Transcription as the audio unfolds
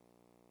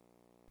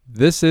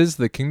This is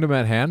the Kingdom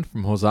at Hand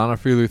from Hosanna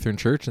Free Lutheran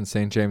Church in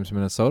St. James,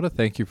 Minnesota.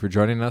 Thank you for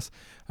joining us.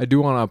 I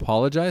do want to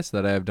apologize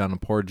that I have done a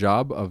poor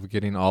job of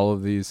getting all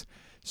of these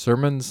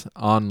sermons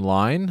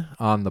online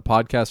on the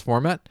podcast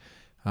format.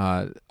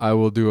 I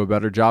will do a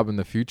better job in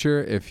the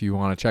future. If you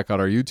want to check out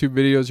our YouTube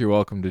videos, you're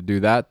welcome to do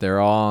that. They're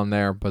all on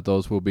there, but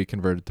those will be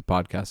converted to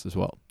podcasts as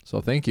well.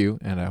 So thank you,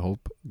 and I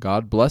hope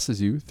God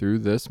blesses you through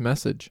this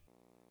message.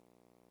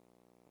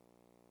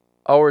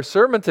 Our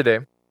sermon today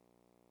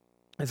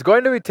is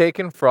going to be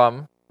taken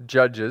from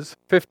Judges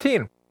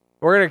 15.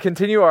 We're going to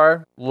continue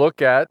our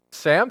look at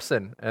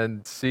Samson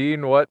and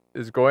seeing what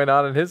is going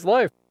on in his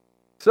life.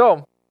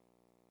 So,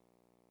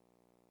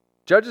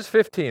 Judges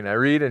 15, I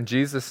read in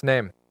Jesus'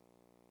 name.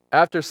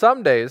 After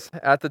some days,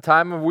 at the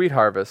time of wheat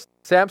harvest,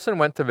 Samson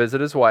went to visit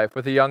his wife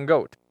with a young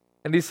goat.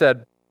 And he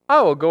said,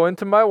 "I will go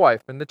into my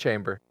wife in the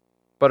chamber."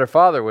 But her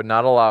father would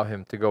not allow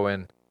him to go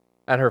in.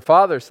 And her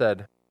father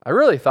said, "I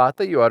really thought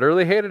that you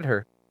utterly hated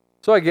her,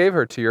 so I gave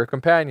her to your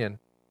companion.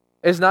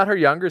 Is not her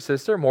younger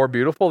sister more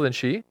beautiful than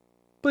she?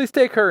 Please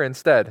take her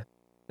instead."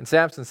 And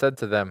Samson said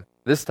to them,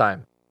 "This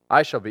time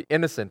I shall be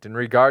innocent in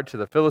regard to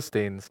the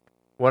Philistines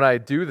when I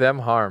do them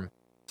harm."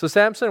 So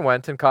Samson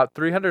went and caught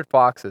 300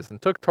 foxes and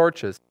took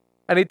torches,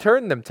 and he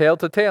turned them tail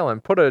to tail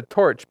and put a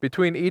torch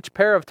between each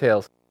pair of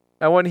tails.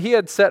 And when he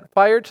had set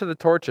fire to the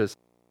torches,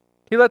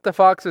 he let the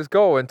foxes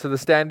go into the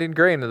standing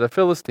grain of the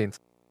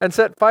Philistines, and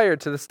set fire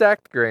to the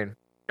stacked grain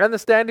and the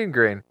standing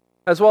grain,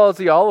 as well as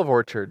the olive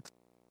orchards.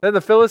 Then the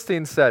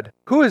Philistines said,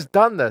 "Who has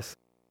done this?"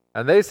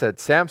 And they said,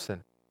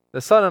 "Samson, the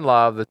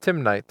son-in-law of the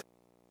Timnite,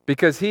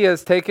 because he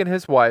has taken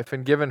his wife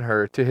and given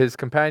her to his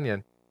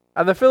companion."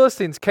 And the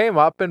Philistines came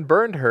up and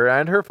burned her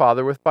and her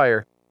father with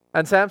fire.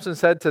 And Samson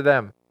said to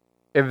them,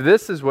 "If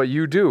this is what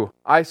you do,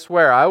 I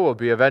swear I will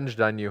be avenged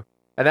on you,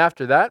 and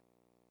after that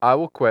I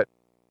will quit."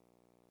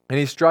 And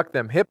he struck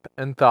them hip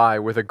and thigh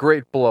with a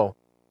great blow,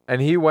 and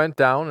he went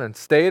down and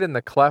stayed in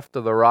the cleft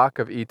of the rock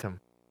of Etam.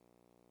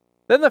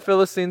 Then the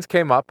Philistines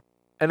came up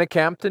and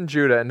encamped in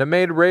Judah, and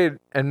made a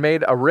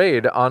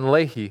raid on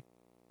Lehi.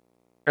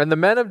 And the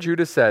men of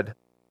Judah said,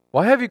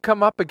 "Why have you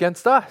come up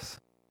against us?"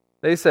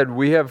 They said,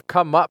 "We have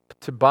come up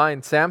to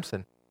bind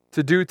Samson,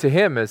 to do to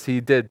him as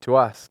he did to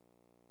us."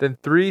 Then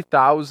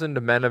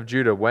 3,000 men of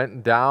Judah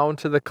went down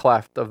to the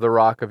cleft of the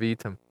rock of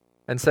Etam,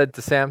 and said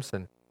to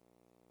Samson,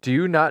 "Do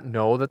you not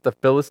know that the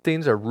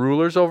Philistines are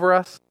rulers over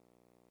us?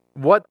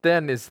 What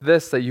then is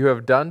this that you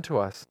have done to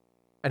us?"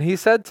 And he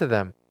said to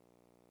them,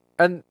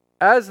 "And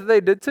as they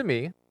did to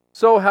me,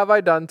 so have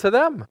I done to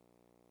them."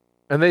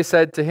 And they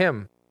said to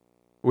him,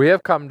 "We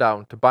have come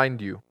down to bind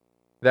you,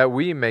 that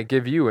we may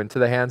give you into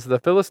the hands of the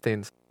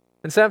Philistines."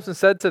 And Samson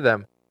said to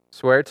them,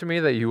 "Swear to me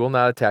that you will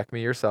not attack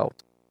me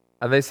yourselves."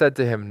 And they said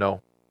to him,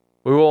 "No,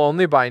 we will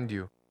only bind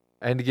you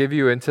and give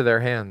you into their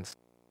hands.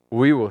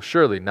 We will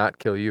surely not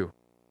kill you."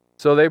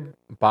 So they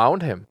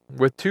bound him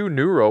with 2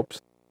 new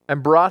ropes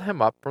and brought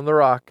him up from the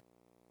rock.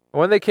 And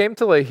when they came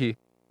to Lehi,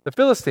 the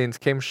Philistines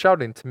came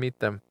shouting to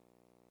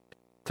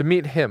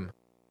meet him.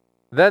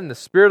 Then the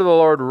Spirit of the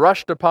Lord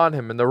rushed upon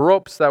him, and the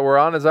ropes that were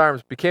on his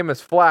arms became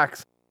as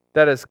flax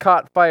that has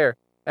caught fire,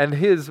 and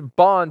his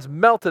bonds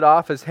melted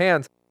off his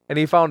hands. And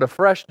he found a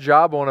fresh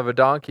jawbone of a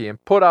donkey,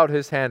 and put out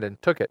his hand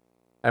and took it.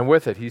 And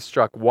with it he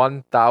struck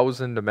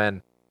 1,000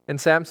 men.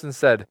 And Samson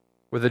said,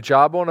 "With the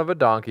jawbone of a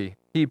donkey,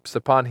 heaps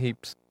upon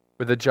heaps,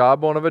 with the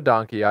jawbone of a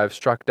donkey I have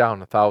struck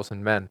down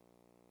 1,000 men."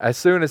 As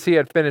soon as he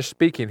had finished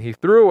speaking, he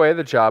threw away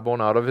the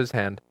jawbone out of his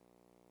hand.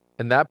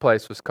 And that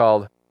place was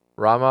called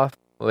Ramath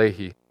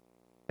Lehi.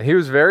 And he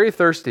was very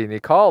thirsty, and he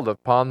called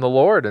upon the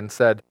Lord and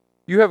said,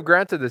 "You have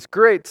granted this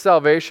great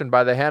salvation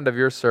by the hand of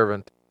your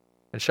servant.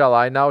 And shall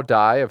I now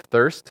die of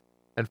thirst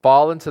and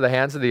fall into the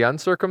hands of the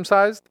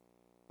uncircumcised?"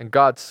 And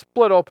God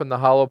split open the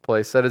hollow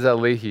place that is at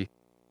Lehi,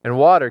 and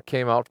water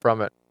came out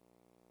from it.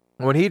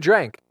 And when he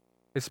drank,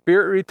 his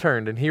spirit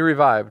returned, and he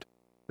revived.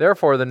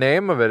 Therefore the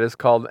name of it is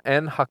called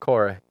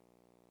En-Hakkore.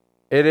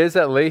 It is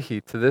at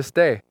Lehi to this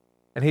day.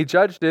 And he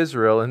judged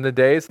Israel in the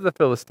days of the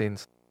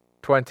Philistines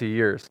 20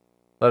 years.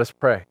 Let us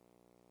pray.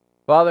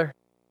 Father,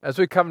 as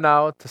we come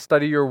now to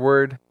study your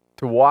word,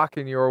 to walk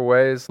in your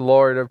ways,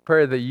 Lord, I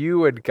pray that you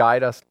would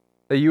guide us,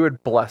 that you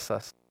would bless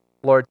us.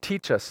 Lord,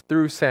 teach us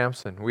through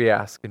Samson, we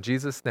ask. In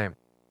Jesus' name,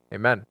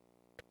 amen.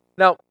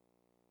 Now,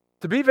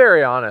 to be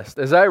very honest,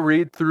 as I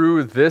read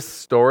through this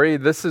story,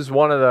 this is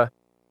one of the,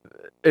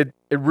 it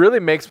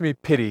really makes me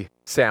pity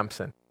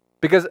Samson.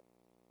 Because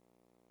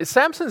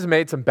Samson's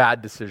made some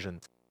bad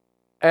decisions.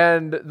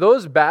 And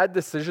those bad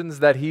decisions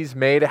that he's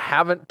made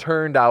haven't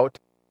turned out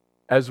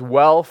as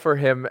well for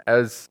him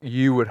as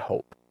you would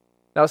hope.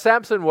 Now,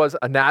 Samson was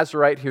a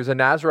Nazirite. He was a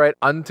Nazirite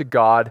unto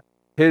God.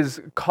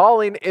 His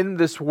calling in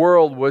this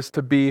world was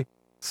to be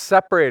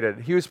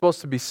separated. He was supposed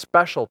to be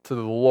special to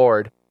the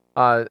Lord.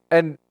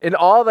 And in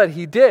all that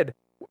he did,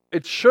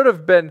 it should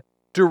have been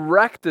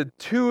directed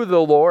to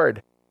the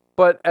Lord.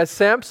 But as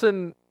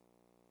Samson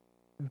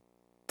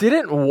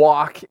didn't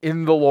walk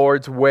in the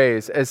Lord's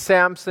ways, as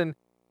Samson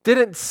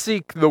didn't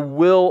seek the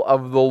will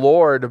of the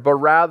Lord, but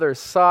rather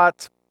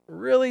sought,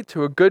 really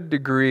to a good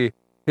degree,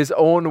 his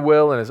own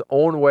will and his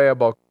own way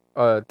about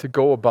to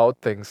go about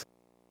things,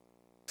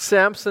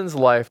 Samson's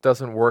life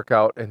doesn't work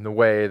out in the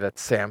way that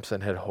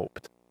Samson had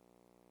hoped.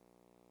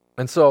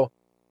 And so,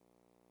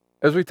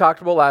 as we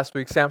talked about last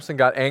week, Samson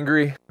got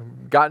angry,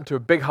 got into a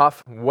big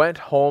huff, went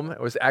home. It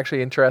was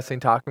actually interesting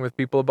talking with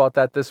people about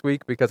that this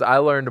week because I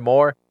learned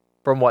more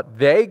from what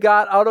they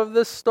got out of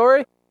this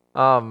story.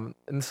 And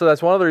so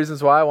that's one of the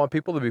reasons why I want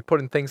people to be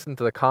putting things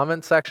into the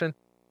comment section,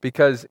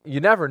 because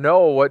you never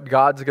know what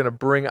God's going to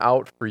bring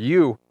out for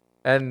you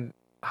and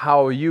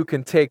how you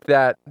can take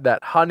that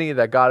honey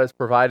that God has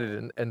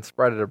provided and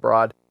spread it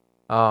abroad.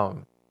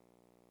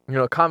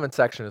 Comment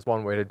section is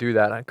one way to do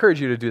that. I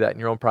encourage you to do that in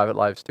your own private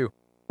lives too.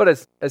 But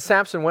as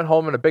Samson went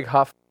home in a big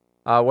huff,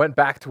 went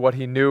back to what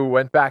he knew,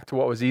 went back to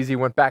what was easy,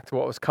 went back to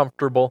what was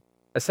comfortable,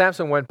 as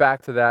Samson went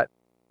back to that,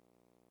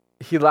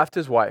 he left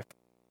his wife.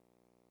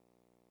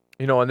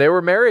 And they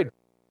were married.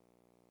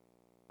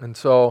 And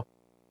so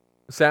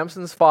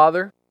Samson's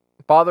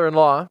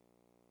father-in-law,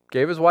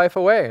 gave his wife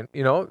away.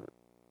 And,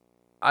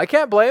 I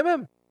can't blame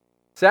him.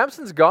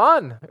 Samson's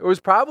gone. It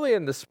was probably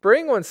in the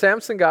spring when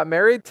Samson got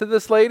married to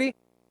this lady,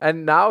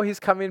 and now he's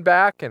coming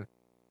back, and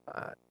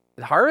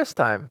harvest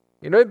time.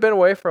 He'd been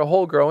away for a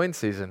whole growing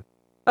season.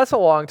 That's a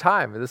long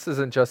time. This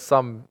isn't just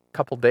some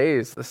couple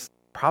days. This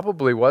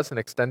probably was an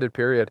extended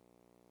period.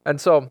 And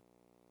so,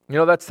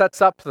 that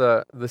sets up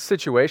the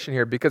situation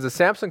here, because as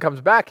Samson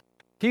comes back,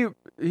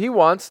 he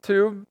wants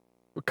to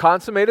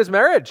consummate his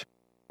marriage,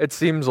 it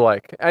seems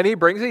like. And he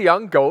brings a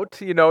young goat.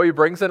 He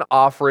brings an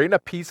offering, a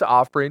peace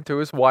offering to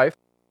his wife.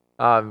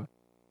 I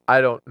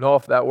don't know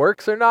if that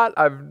works or not.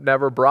 I've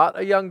never brought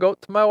a young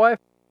goat to my wife.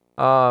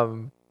 I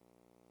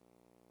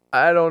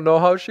don't know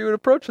how she would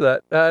approach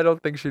that. I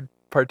don't think she'd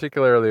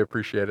particularly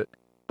appreciate it.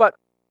 But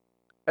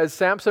as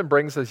Samson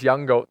brings this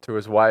young goat to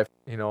his wife,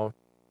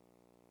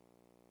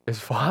 his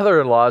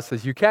father-in-law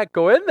says, "You can't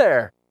go in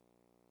there.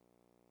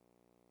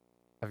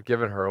 I've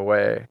given her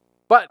away."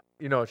 But,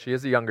 she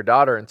is a younger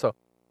daughter. And so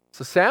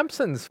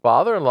Samson's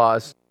father-in-law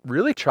is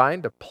really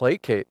trying to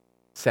placate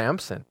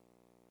Samson.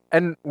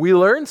 And we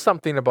learn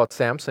something about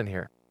Samson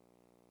here.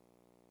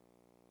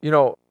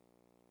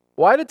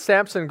 Why did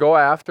Samson go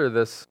after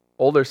this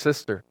older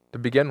sister to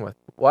begin with?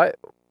 Why?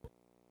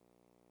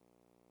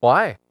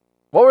 What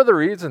were the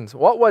reasons?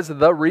 What was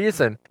the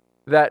reason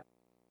that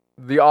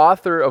the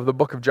author of the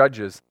book of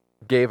Judges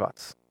gave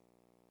us?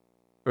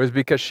 It was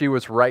because she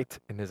was right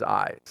in his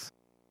eyes.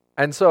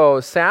 And so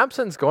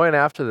Samson's going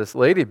after this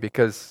lady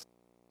because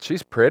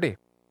she's pretty.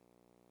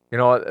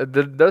 There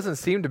doesn't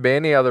seem to be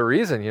any other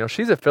reason.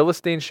 She's a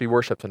Philistine. She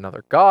worships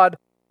another god.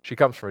 She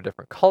comes from a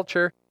different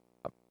culture.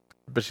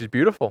 But she's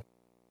beautiful.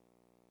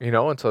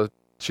 And so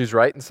she's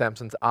right in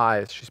Samson's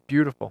eyes. She's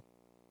beautiful.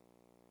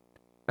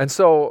 And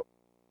so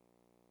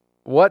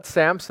what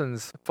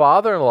Samson's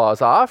father-in-law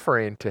is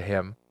offering to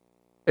him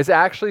is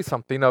actually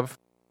something of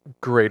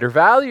greater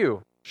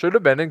value. Should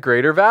have been in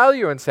greater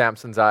value in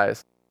Samson's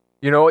eyes.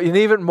 An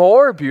even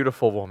more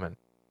beautiful woman.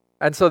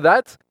 And so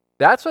that's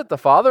what the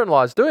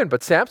father-in-law is doing,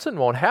 but Samson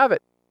won't have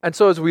it. And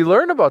so as we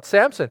learn about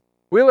Samson,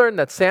 we learn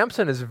that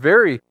Samson is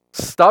very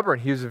stubborn.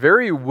 He's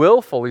very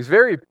willful. He's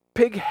very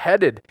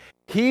pig-headed.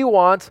 He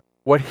wants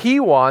what he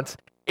wants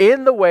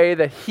in the way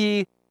that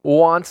he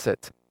wants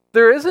it.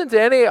 There isn't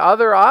any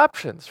other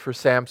options for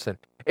Samson.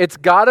 It's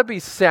got to be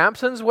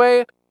Samson's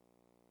way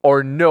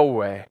or no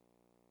way.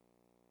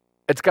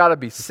 It's got to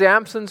be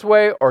Samson's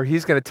way or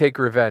he's going to take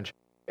revenge.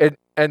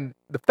 And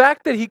the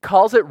fact that he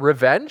calls it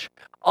revenge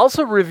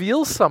also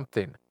reveals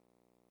something.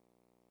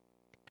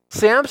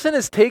 Samson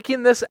is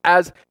taking this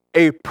as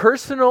a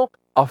personal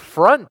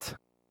affront.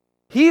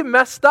 He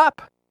messed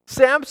up.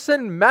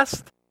 Samson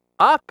messed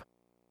up.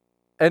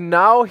 And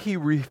now he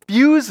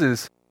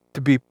refuses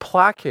to be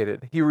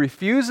placated. He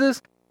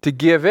refuses to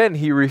give in.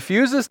 He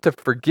refuses to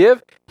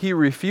forgive. He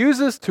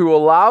refuses to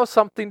allow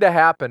something to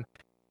happen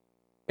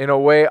in a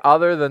way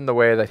other than the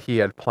way that he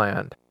had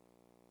planned.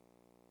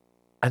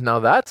 And now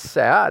that's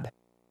sad,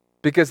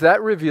 because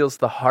that reveals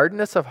the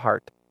hardness of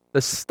heart,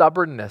 the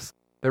stubbornness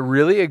that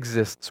really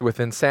exists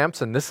within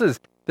Samson. This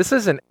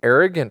is an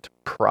arrogant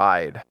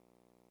pride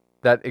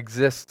that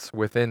exists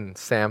within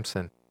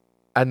Samson.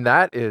 And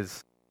that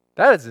is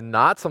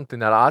not something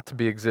that ought to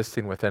be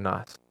existing within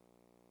us.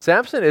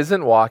 Samson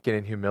isn't walking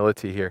in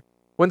humility here.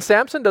 When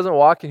Samson doesn't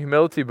walk in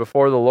humility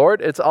before the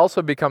Lord, it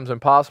also becomes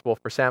impossible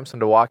for Samson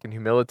to walk in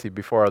humility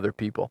before other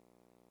people.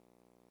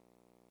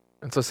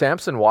 And so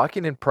Samson,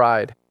 walking in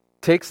pride,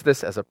 takes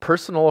this as a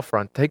personal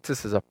affront, takes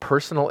this as a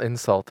personal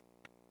insult,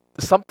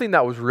 something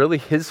that was really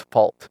his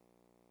fault.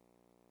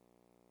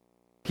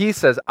 He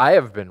says, "I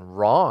have been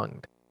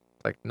wronged."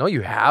 Like, no, you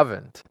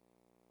haven't.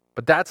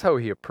 But that's how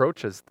he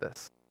approaches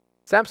this.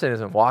 Samson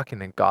isn't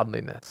walking in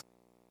godliness.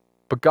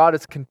 But God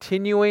is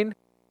continuing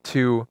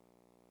to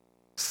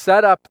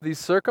set up these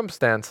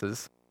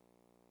circumstances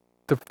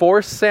to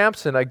force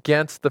Samson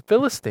against the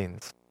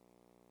Philistines.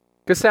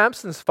 Because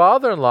Samson's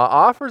father-in-law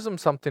offers him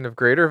something of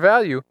greater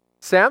value.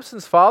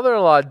 Samson's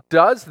father-in-law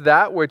does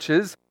that which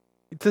is,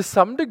 to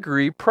some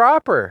degree,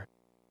 proper.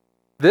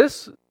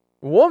 This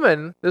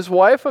woman, this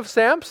wife of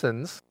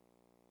Samson's,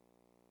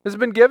 has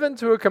been given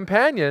to a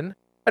companion,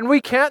 and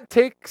we can't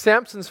take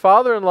Samson's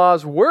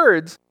father-in-law's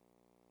words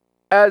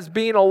as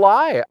being a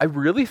lie. I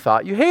really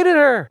thought you hated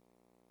her.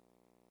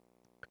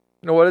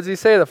 What does he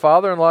say? The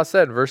father-in-law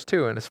said, verse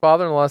 2, and his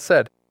father-in-law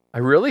said, I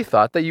really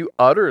thought that you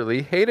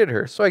utterly hated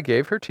her, so I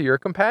gave her to your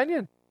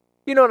companion.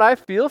 And I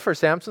feel for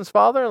Samson's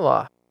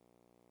father-in-law.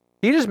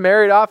 He just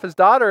married off his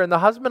daughter, and the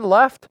husband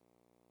left.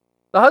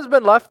 The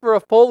husband left for a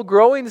full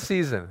growing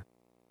season.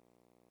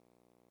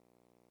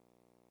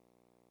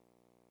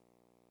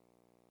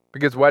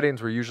 Because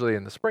weddings were usually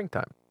in the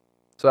springtime.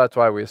 So that's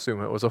why we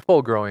assume it was a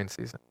full growing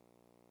season.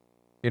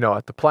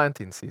 At the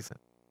planting season.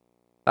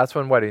 That's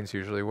when weddings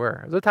usually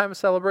were. It was a time of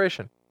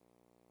celebration.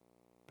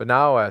 But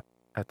now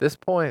at this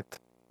point,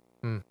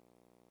 I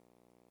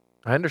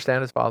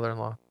understand his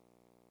father-in-law.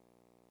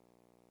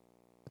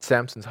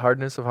 Samson's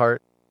hardness of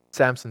heart,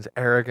 Samson's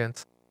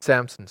arrogance,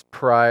 Samson's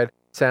pride,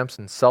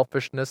 Samson's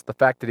selfishness, the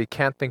fact that he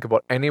can't think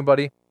about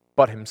anybody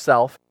but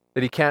himself,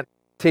 that he can't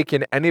take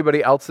in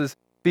anybody else's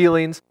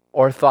feelings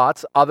or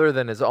thoughts other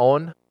than his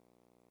own.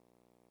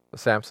 So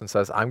Samson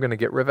says, I'm going to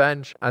get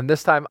revenge, and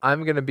this time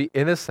I'm going to be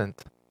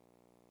innocent.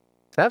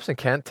 Samson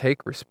can't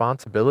take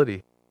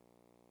responsibility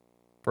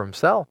for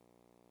himself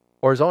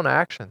or his own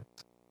actions.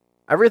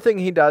 Everything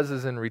he does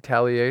is in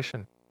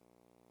retaliation.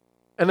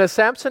 And as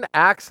Samson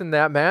acts in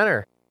that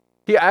manner,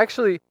 he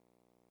actually,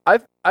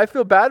 I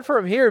feel bad for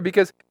him here,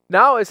 because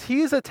now as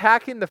he's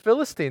attacking the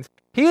Philistines,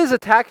 he is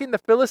attacking the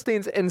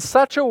Philistines in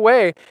such a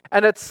way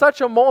and at such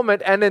a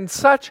moment and in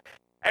such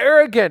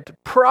arrogant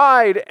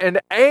pride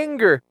and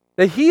anger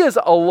that he is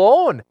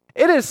alone.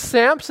 It is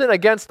Samson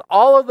against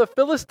all of the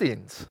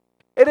Philistines.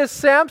 It is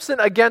Samson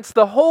against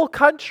the whole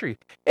country.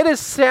 It is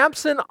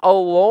Samson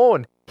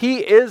alone. He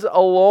is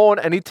alone,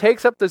 and he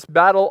takes up this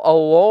battle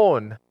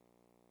alone.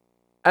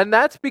 And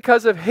that's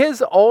because of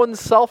his own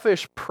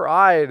selfish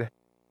pride.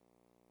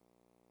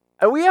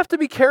 And we have to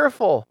be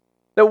careful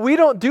that we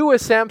don't do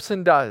as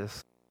Samson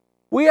does.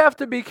 We have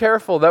to be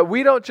careful that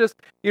we don't just,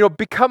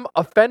 become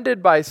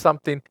offended by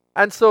something.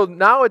 And so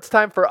now it's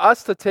time for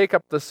us to take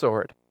up the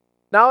sword.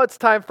 Now it's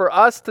time for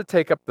us to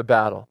take up the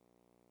battle.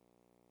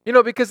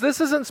 Because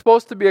this isn't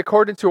supposed to be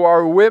according to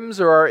our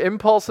whims or our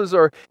impulses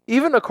or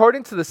even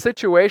according to the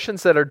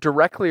situations that are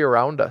directly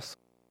around us.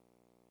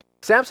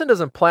 Samson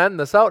doesn't plan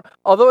this out,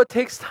 although it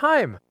takes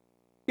time.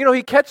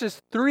 He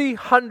catches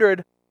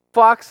 300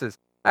 foxes.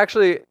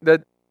 Actually,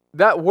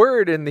 that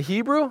word in the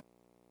Hebrew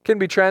can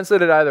be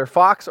translated either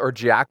fox or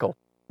jackal.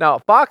 Now,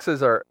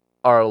 foxes are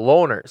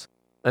loners.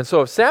 And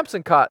so if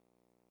Samson caught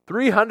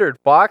 300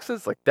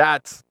 foxes,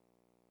 that's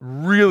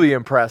really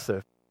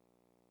impressive.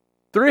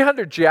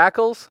 300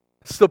 jackals,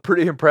 still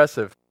pretty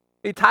impressive.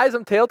 He ties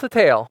them tail to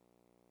tail.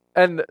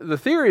 And the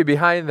theory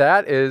behind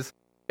that is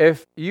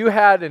if you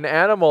had an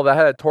animal that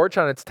had a torch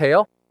on its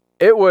tail,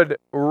 it would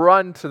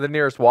run to the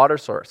nearest water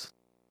source.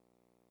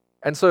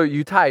 And so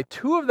you tie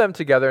two of them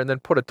together and then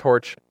put a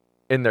torch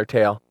in their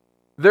tail.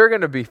 They're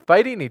going to be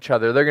fighting each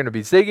other. They're going to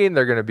be zigging.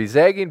 They're going to be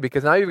zagging,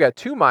 because now you've got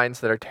two minds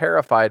that are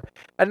terrified.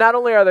 And not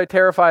only are they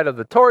terrified of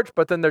the torch,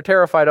 but then they're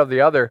terrified of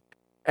the other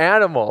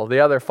animal, the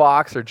other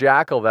fox or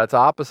jackal that's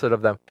opposite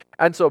of them.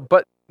 And so,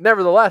 but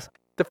nevertheless,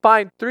 to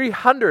find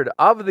 300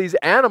 of these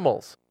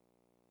animals,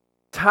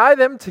 tie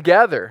them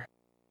together,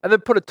 and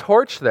then put a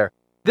torch there.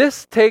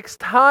 This takes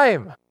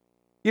time.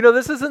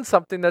 This isn't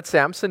something that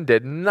Samson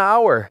did in an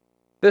hour.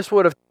 This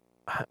would have,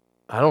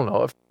 I don't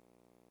know,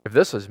 if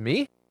this was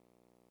me,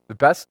 the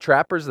best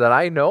trappers that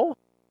I know,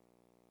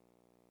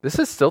 this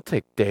would still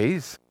take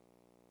days,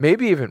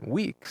 maybe even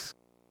weeks.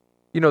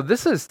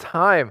 This is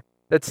time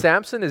that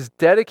Samson is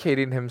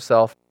dedicating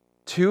himself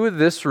to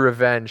this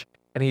revenge,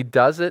 and he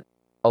does it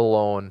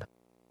alone.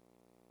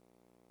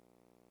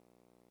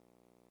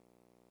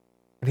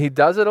 And he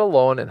does it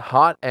alone in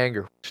hot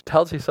anger, which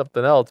tells you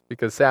something else,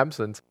 because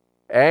Samson's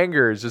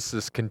anger is just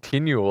this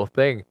continual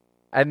thing.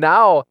 And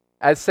now,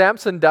 as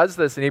Samson does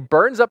this, and he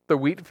burns up the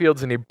wheat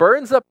fields and he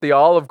burns up the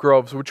olive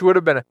groves, which would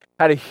have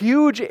had a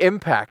huge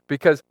impact,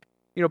 because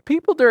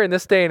people during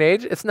this day and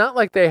age, it's not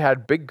like they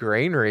had big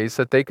granaries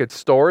that they could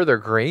store their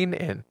grain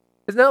in.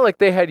 It's not like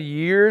they had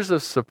years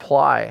of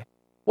supply.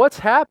 What's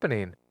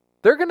happening?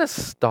 They're going to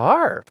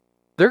starve.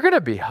 They're going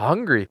to be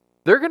hungry.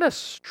 They're going to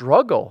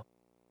struggle.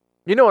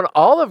 In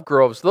olive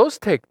groves, those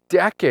take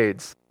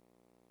decades.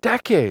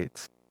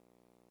 Decades.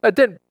 That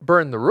didn't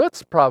burn the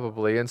roots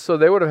probably, and so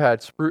they would have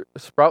had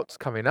sprouts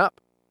coming up.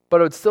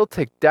 But it would still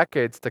take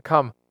decades to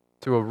come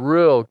to a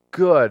real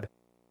good,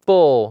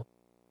 full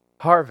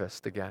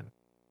harvest again.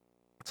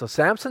 So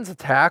Samson's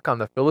attack on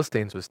the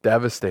Philistines was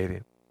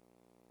devastating.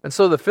 And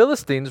so the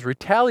Philistines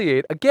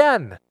retaliate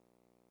again.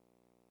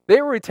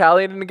 They were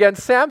retaliating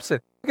against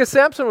Samson because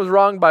Samson was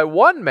wronged by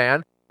one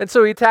man, and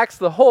so he attacks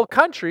the whole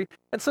country.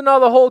 And so now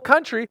the whole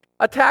country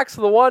attacks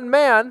the one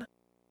man,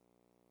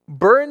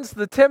 burns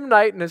the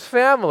Timnite and his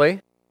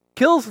family,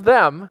 kills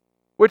them,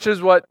 which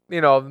is what,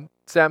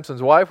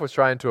 Samson's wife was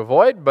trying to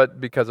avoid, but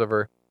because of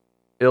her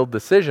ill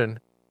decision,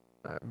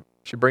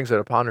 she brings it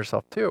upon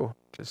herself too,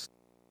 which is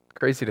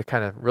crazy to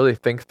kind of really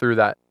think through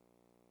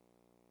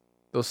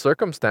those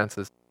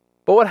circumstances.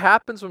 But what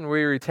happens when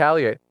we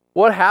retaliate?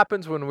 What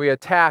happens when we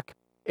attack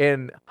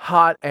in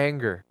hot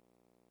anger?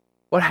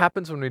 What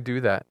happens when we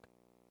do that?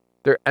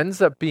 There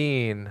ends up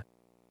being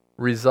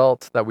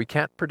results that we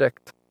can't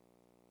predict.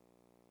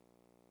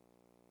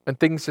 And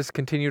things just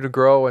continue to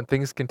grow and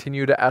things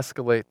continue to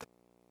escalate.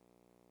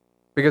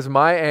 Because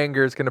my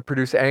anger is going to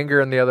produce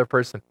anger in the other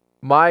person.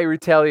 My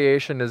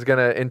retaliation is going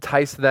to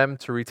entice them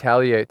to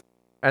retaliate.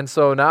 And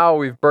so now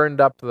we've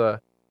burned up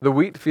the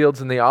wheat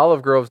fields and the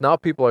olive groves. Now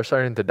people are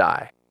starting to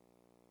die.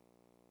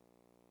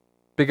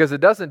 Because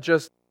it doesn't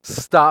just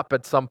stop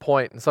at some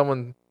point and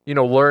someone,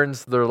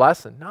 learns their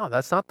lesson. No,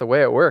 that's not the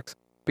way it works.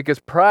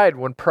 Because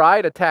when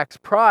pride attacks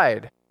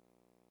pride,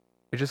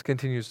 it just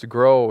continues to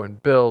grow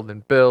and build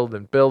and build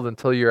and build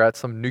until you're at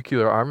some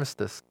nuclear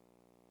armistice.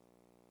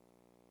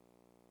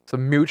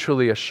 Some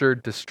mutually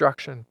assured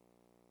destruction.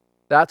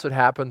 That's what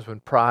happens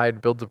when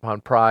pride builds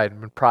upon pride,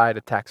 when pride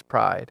attacks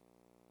pride.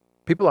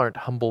 People aren't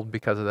humbled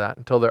because of that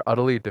until they're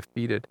utterly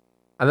defeated.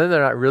 And then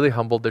they're not really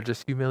humbled, they're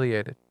just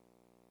humiliated.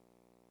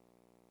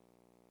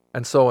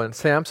 And so when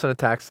Samson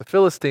attacks the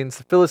Philistines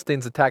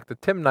attack the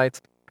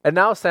Timnites, and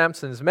now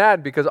Samson's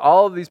mad because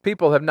all of these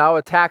people have now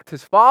attacked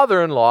his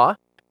father-in-law,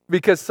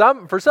 because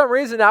for some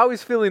reason now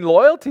he's feeling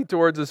loyalty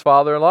towards his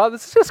father-in-law.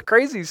 This is just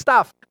crazy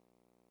stuff.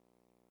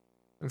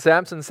 And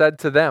Samson said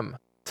to them,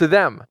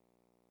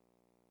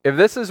 if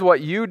this is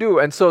what you do,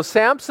 and so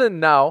Samson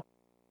now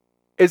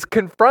is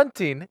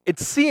confronting, it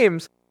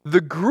seems,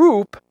 the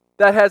group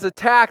that has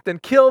attacked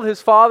and killed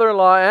his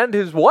father-in-law and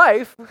his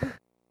wife.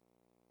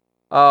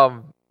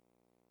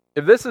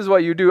 If this is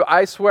what you do,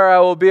 I swear I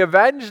will be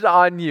avenged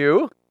on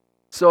you.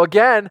 So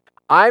again,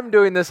 I'm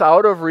doing this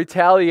out of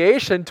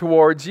retaliation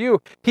towards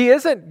you. He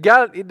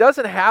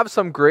doesn't have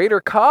some greater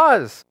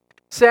cause.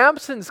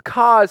 Samson's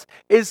cause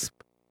is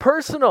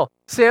personal.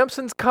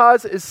 Samson's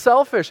cause is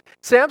selfish.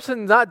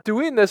 Samson's not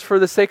doing this for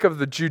the sake of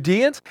the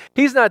Judeans.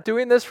 He's not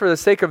doing this for the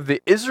sake of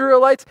the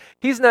Israelites.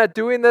 He's not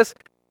doing this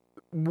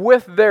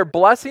with their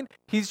blessing.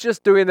 He's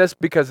just doing this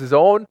because his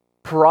own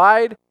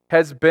pride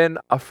has been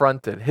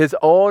affronted. His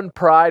own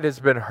pride has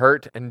been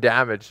hurt and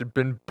damaged,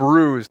 been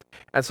bruised.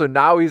 And so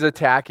now he's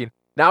attacking.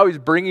 Now he's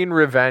bringing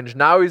revenge.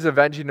 Now he's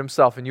avenging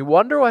himself. And you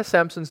wonder why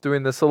Samson's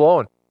doing this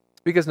alone.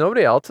 It's because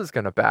nobody else is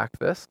going to back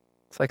this.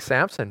 It's like,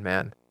 Samson,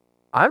 man,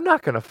 I'm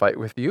not going to fight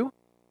with you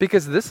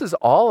because this is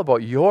all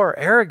about your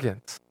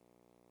arrogance.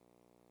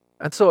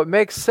 And so it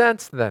makes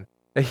sense then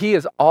that he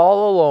is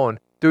all alone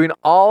doing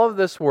all of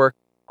this work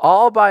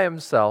all by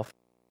himself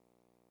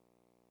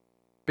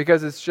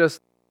because it's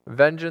just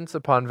vengeance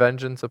upon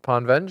vengeance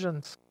upon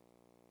vengeance.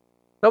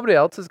 Nobody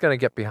else is going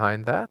to get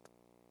behind that.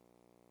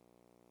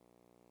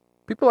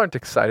 People aren't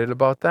excited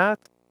about that.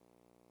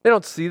 They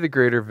don't see the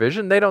greater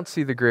vision. They don't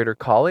see the greater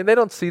calling. They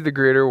don't see the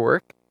greater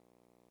work.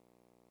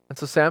 And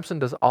so Samson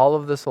does all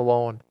of this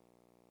alone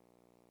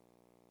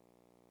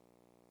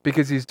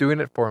because he's doing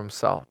it for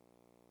himself.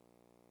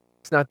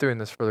 He's not doing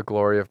this for the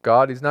glory of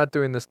God. He's not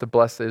doing this to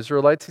bless the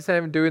Israelites. He's not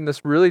even doing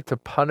this really to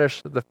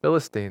punish the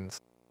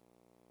Philistines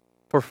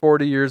for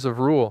 40 years of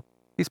rule.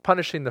 He's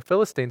punishing the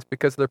Philistines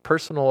because they're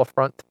personal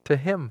affront to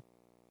him.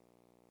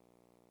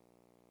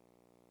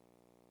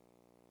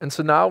 And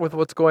so now with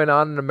what's going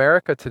on in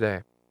America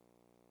today,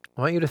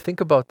 I want you to think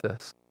about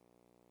this.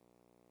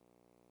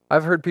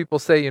 I've heard people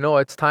say,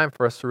 it's time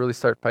for us to really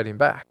start fighting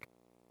back.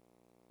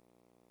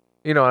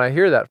 And I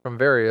hear that from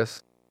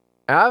various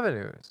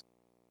avenues.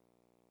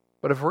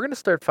 But if we're going to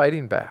start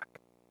fighting back,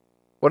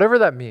 whatever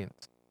that means,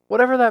 we're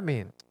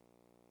going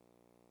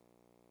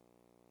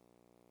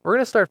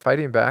to start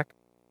fighting back,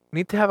 we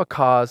need to have a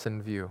cause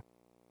in view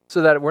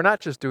so that we're not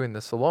just doing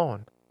this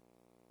alone.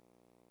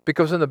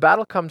 Because when the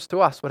battle comes to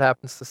us, what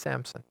happens to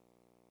Samson?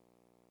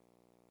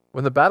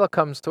 When the battle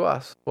comes to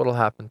us, what will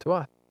happen to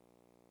us?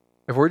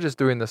 If we're just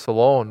doing this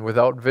alone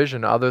without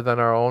vision other than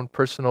our own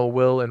personal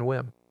will and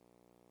whim.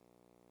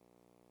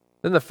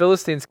 Then the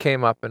Philistines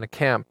came up and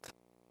encamped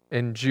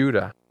in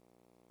Judah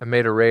and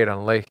made a raid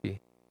on Lehi.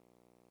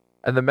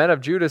 And the men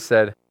of Judah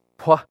said,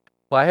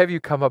 why have you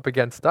come up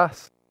against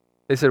us?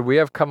 They said, we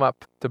have come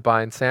up to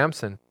bind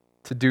Samson,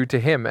 to do to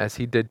him as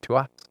he did to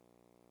us.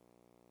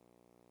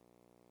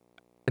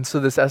 And so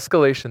this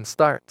escalation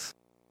starts.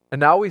 And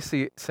now we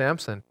see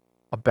Samson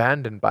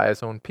abandoned by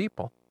his own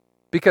people.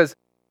 Because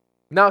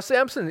now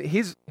Samson,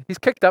 he's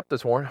kicked up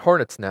this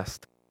hornet's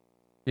nest.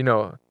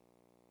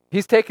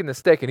 He's taken the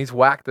stick and he's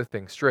whacked the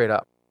thing straight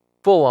up,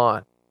 full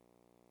on.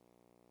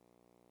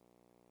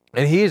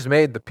 And he's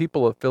made the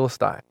people of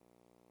Philistine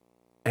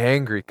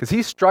angry because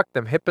he struck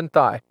them hip and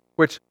thigh,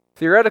 which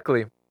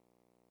theoretically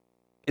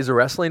is a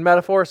wrestling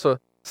metaphor. So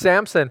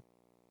Samson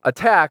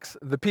attacks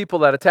the people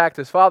that attacked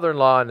his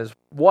father-in-law and his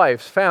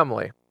wife's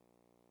family.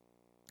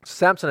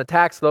 Samson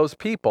attacks those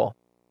people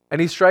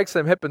and he strikes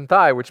them hip and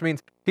thigh, which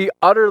means he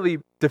utterly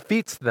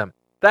defeats them.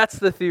 That's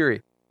the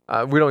theory.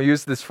 We don't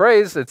use this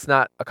phrase. It's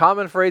not a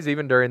common phrase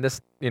even during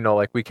this,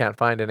 we can't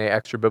find any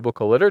extra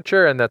biblical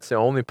literature, and that's the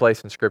only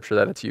place in Scripture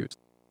that it's used.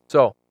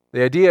 So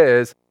the idea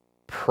is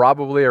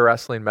probably a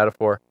wrestling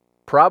metaphor.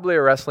 Probably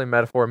a wrestling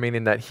metaphor,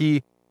 meaning that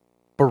he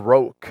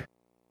broke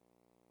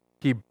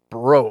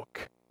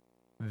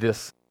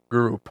this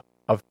group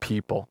of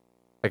people.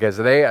 Like as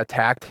they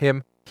attacked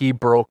him, he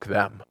broke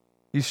them.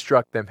 He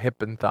struck them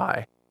hip and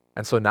thigh.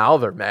 And so now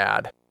they're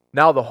mad.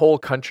 Now the whole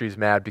country's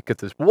mad because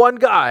this one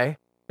guy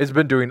has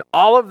been doing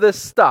all of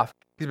this stuff.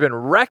 He's been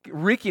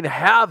wreaking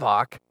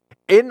havoc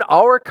in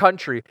our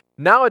country.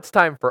 Now it's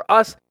time for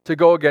us to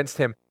go against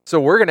him. So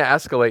we're going to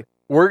escalate.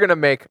 We're going to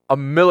make a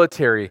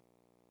military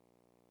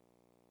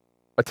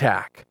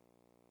attack.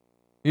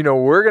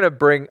 We're going to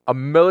bring a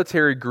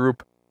military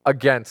group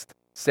against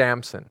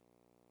Samson.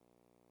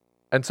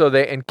 And so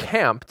they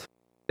encamped.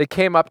 They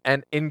came up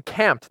and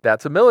encamped.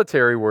 That's a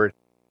military word.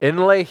 In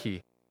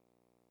Lehi.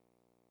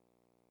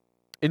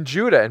 In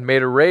Judah, and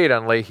made a raid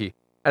on Lehi.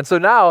 And so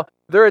now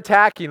they're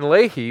attacking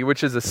Lehi,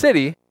 which is a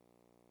city.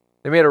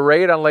 They made a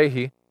raid on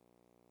Lehi.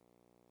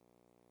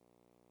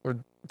 Or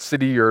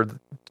city or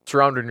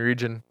surrounding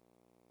region.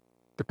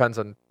 Depends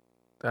on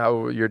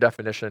how your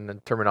definition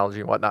and terminology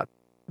and whatnot.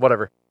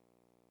 Whatever.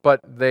 But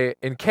they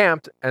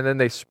encamped and then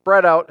they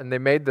spread out and they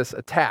made this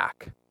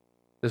attack.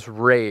 This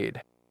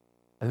raid.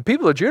 And the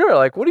people of Judah are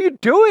like, what are you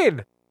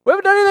doing? We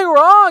haven't done anything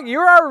wrong.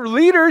 You're our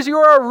leaders.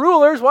 You're our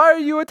rulers. Why are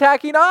you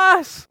attacking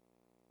us?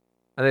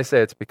 And they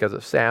say it's because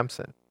of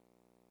Samson.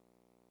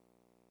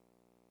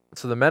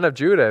 So the men of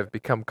Judah have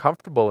become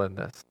comfortable in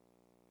this.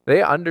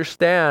 They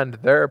understand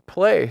their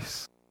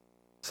place.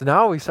 So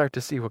now we start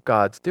to see what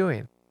God's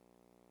doing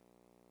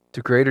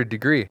to a greater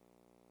degree.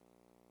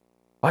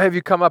 Why have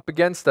you come up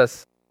against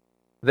us?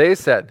 They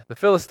said, the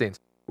Philistines,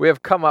 we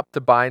have come up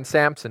to bind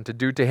Samson to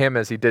do to him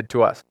as he did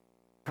to us.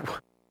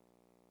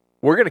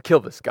 We're going to kill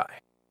this guy.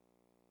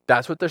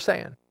 That's what they're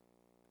saying.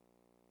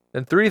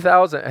 And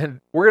 3,000,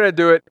 and we're going to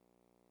do it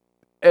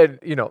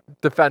in,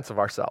 defense of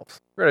ourselves.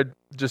 We're going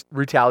to just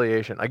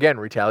retaliation. Again,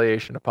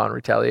 retaliation upon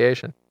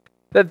retaliation.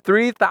 Then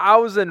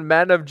 3,000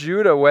 men of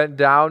Judah went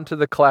down to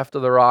the cleft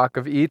of the rock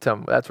of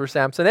Etam. That's where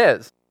Samson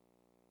is.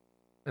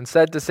 And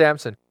said to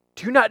Samson,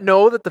 do you not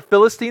know that the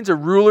Philistines are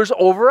rulers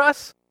over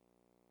us?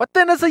 What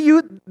then is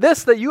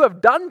this that you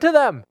have done to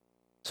them?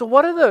 So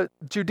what are the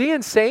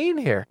Judeans saying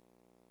here?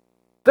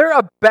 They're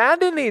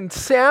abandoning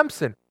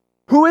Samson,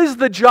 who is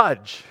the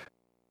judge.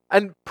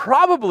 And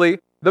probably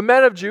the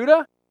men of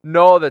Judah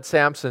know that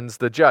Samson's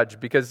the judge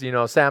because,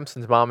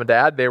 Samson's mom and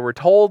dad, they were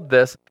told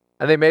this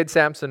and they made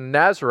Samson a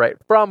Nazarite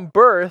from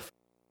birth,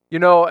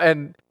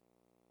 and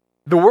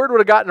the word would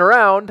have gotten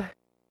around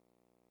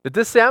that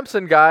this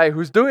Samson guy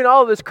who's doing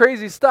all this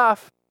crazy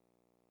stuff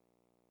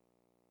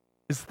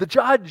is the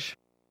judge.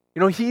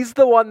 He's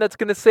the one that's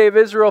going to save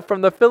Israel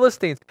from the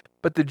Philistines.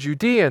 But the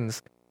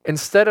Judeans,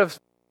 instead of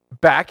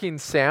backing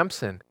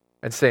Samson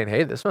and saying,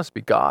 hey, this must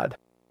be God,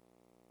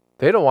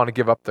 they don't want to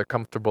give up their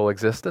comfortable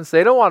existence.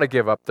 They don't want to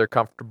give up their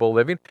comfortable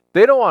living.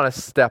 They don't want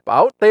to step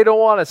out. They don't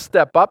want to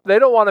step up. They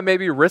don't want to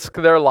maybe risk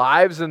their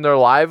lives and their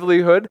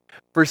livelihood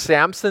for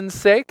Samson's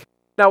sake.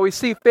 Now we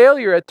see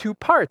failure at two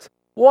parts.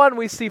 One,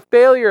 we see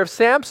failure of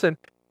Samson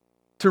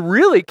to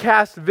really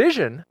cast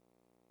vision.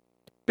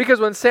 Because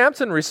when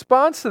Samson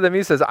responds to them,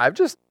 he says, I've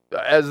just,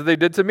 as they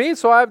did to me,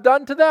 so I've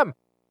done to them.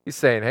 He's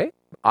saying, hey,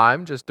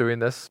 I'm just doing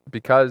this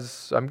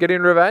because I'm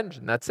getting revenge,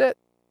 and that's it.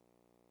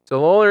 So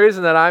the only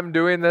reason that I'm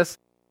doing this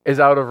is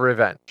out of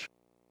revenge.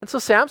 And so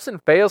Samson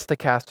fails to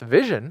cast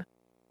vision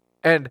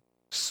and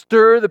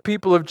stir the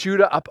people of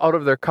Judah up out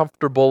of their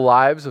comfortable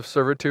lives of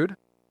servitude.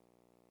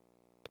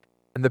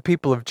 And the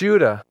people of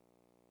Judah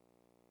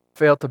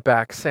fail to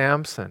back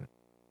Samson,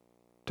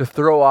 to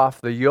throw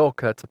off the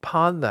yoke that's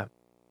upon them.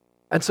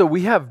 And so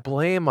we have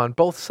blame on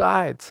both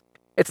sides.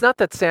 It's not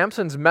that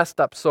Samson's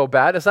messed up so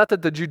bad. It's not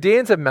that the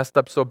Judeans have messed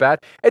up so bad.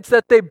 It's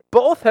that they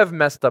both have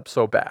messed up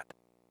so bad.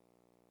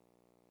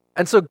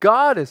 And so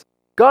God is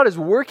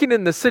working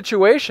in the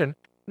situation,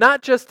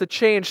 not just to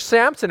change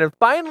Samson and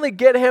finally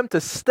get him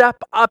to step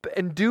up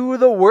and do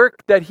the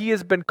work that he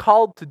has been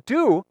called to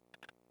do,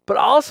 but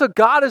also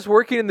God is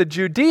working in the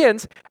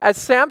Judeans as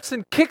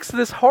Samson kicks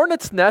this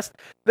hornet's nest.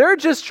 They're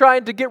just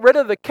trying to get rid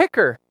of the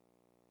kicker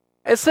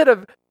instead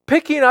of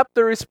picking up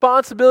the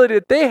responsibility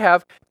that they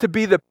have to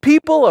be the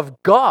people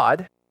of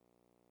God,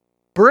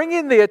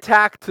 bringing the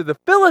attack to the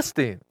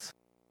Philistines.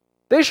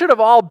 They should have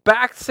all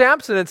backed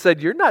Samson and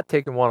said, you're not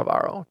taking one of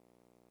our own.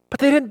 But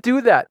they didn't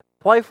do that.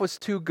 Life was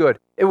too good.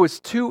 It was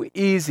too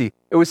easy.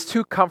 It was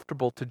too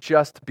comfortable to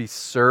just be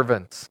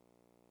servants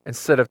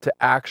instead of to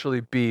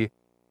actually be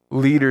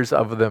leaders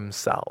of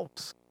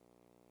themselves.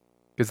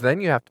 Because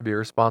then you have to be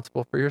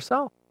responsible for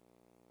yourself.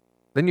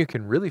 Then you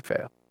can really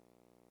fail.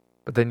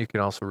 But then you can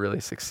also really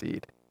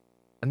succeed.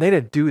 And they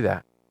didn't do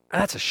that.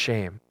 And that's a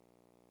shame.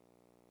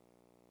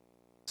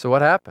 So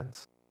what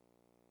happens?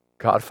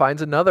 God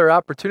finds another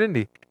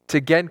opportunity to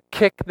again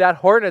kick that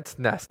hornet's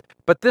nest,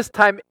 but this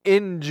time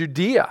in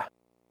Judea.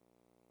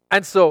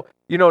 And so,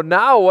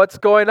 now what's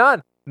going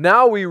on?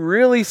 Now we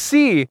really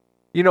see,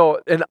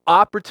 an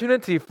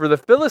opportunity for the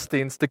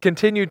Philistines to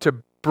continue to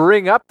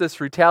bring up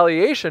this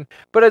retaliation.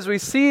 But as we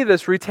see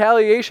this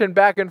retaliation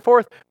back and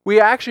forth,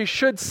 we actually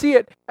should see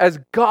it as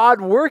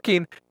God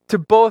working to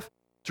both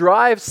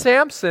drive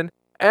Samson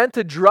and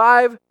to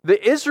drive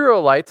the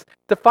Israelites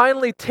to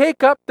finally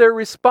take up their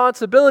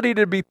responsibility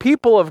to be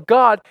people of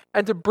God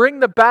and to bring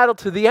the battle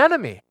to the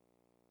enemy.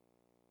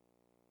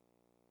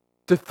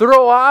 To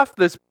throw off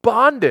this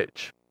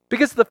bondage.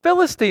 Because the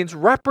Philistines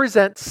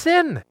represent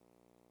sin.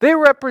 They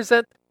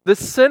represent the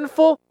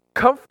sinful,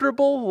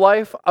 comfortable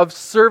life of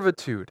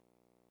servitude.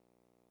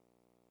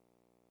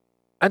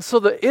 And so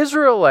the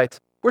Israelites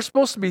were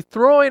supposed to be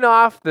throwing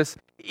off this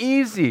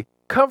easy,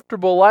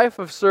 comfortable life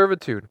of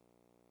servitude.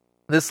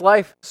 This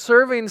life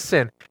serving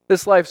sin.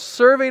 This life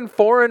serving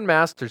foreign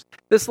masters.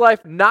 This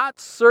life not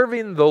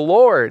serving the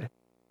Lord,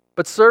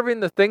 but serving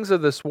the things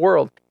of this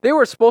world. They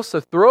were supposed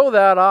to throw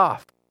that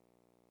off.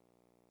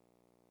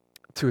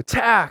 To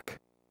attack,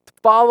 to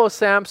follow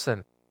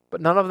Samson.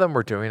 But none of them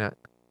were doing it.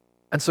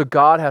 And so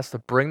God has to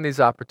bring these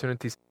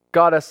opportunities.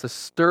 God has to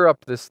stir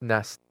up this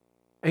nest.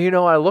 And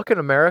I look at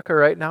America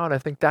right now and I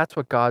think that's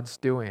what God's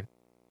doing.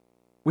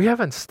 We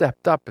haven't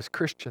stepped up as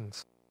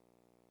Christians.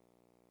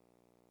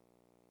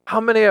 How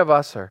many of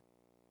us are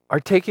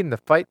taking the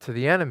fight to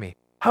the enemy?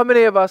 How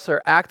many of us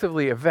are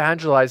actively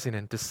evangelizing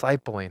and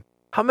discipling?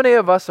 How many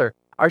of us are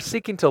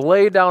seeking to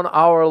lay down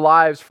our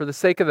lives for the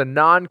sake of the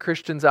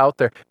non-Christians out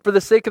there, for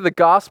the sake of the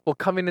gospel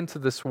coming into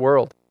this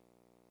world?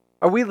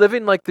 Are we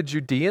living like the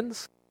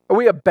Judeans? Are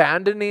we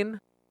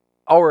abandoning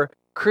our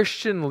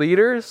Christian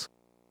leaders?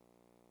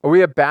 Are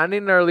we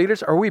abandoning our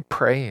leaders? Are we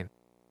praying?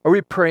 Are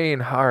we praying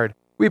hard? Are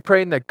we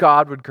praying that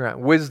God would grant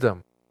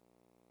wisdom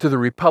to the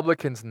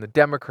Republicans and the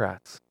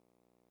Democrats?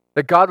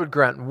 That God would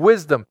grant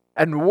wisdom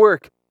and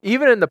work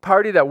even in the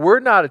party that we're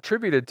not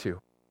attributed to.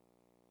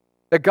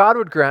 That God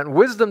would grant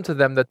wisdom to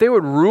them, that they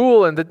would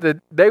rule and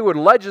that they would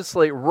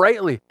legislate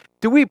rightly.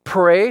 Do we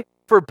pray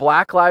for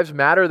Black Lives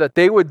Matter, that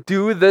they would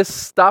do this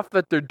stuff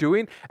that they're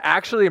doing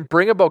actually and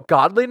bring about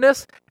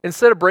godliness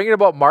instead of bringing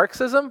about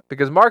Marxism?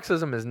 Because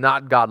Marxism is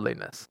not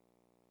godliness.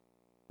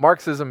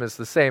 Marxism is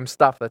the same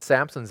stuff that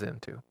Samson's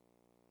into.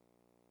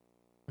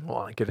 I don't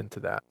want to get into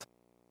that.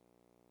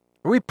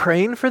 Are we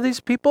praying for these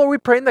people? Are we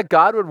praying that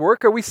God would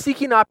work? Are we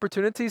seeking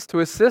opportunities to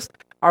assist?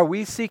 Are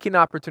we seeking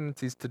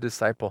opportunities to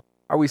disciple?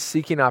 Are we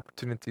seeking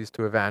opportunities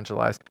to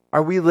evangelize?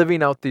 Are we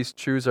living out these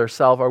truths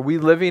ourselves? Are we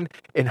living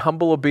in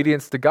humble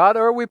obedience to God,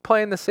 or are we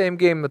playing the same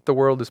game that the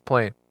world is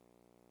playing?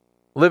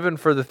 Living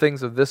for the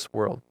things of this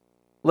world.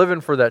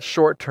 Living for that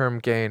short-term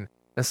gain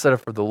instead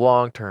of for the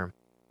long-term,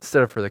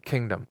 instead of for the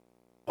kingdom.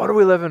 What are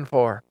we living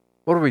for?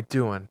 What are we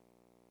doing?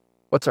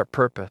 What's our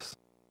purpose?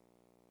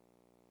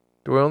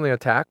 Do we only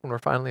attack when we're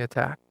finally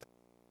attacked?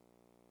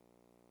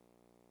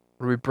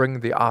 Or do we bring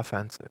the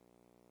offensive?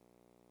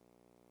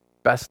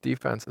 Best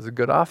defense is a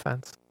good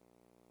offense.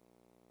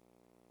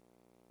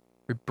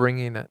 We're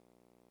bringing it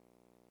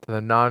to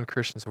the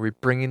non-Christians. We're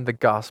bringing the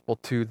gospel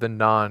to the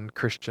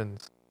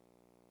non-Christians.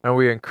 And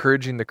we're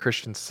encouraging the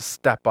Christians to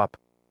step up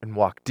and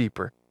walk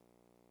deeper.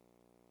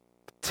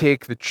 To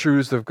take the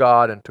truths of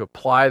God and to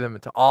apply them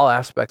into all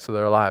aspects of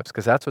their lives.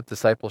 Because that's what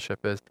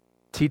discipleship is.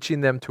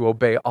 Teaching them to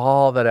obey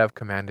all that I've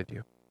commanded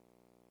you.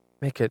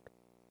 Make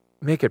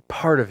it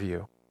part of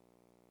you.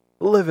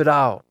 Live it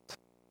out.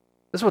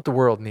 This is what the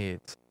world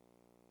needs.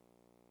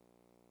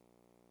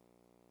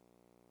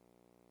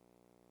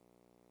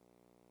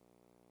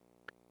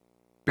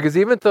 Because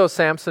even though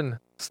Samson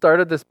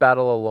started this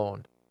battle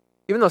alone,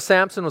 even though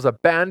Samson was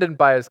abandoned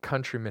by his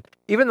countrymen,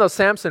 even though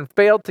Samson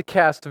failed to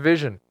cast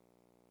vision,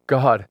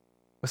 God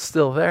was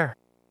still there.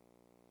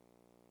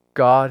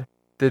 God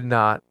did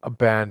not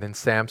abandon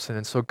Samson,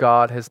 and so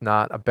God has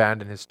not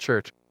abandoned his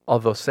church,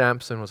 although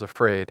Samson was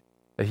afraid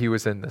that he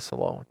was in this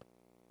alone.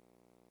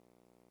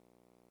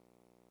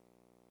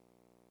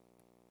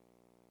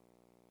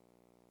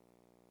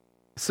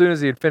 As soon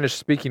as he had finished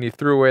speaking, he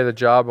threw away the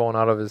jawbone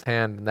out of his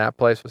hand, and that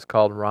place was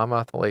called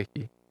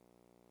Ramath-lehi.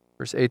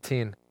 Verse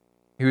 18,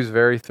 he was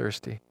very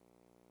thirsty.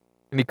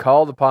 And he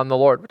called upon the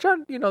Lord, which,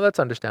 that's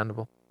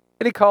understandable.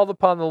 And he called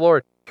upon the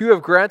Lord, you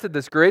have granted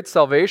this great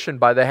salvation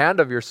by the hand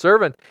of your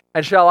servant,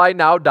 and shall I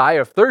now die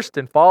of thirst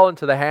and fall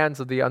into the hands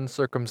of the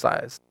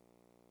uncircumcised?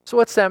 So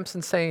what's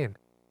Samson saying?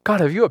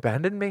 God, have you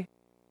abandoned me?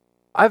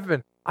 I've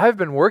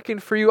been working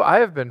for you. I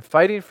have been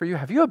fighting for you.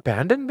 Have you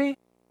abandoned me?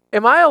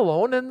 Am I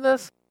alone in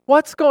this?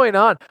 What's going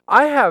on?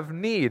 I have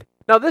need.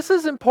 Now this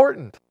is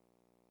important.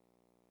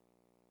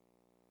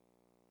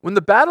 When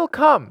the battle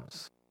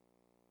comes,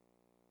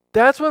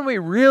 that's when we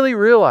really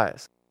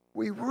realize,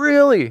 we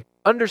really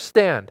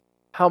understand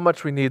how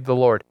much we need the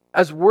Lord.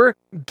 As we're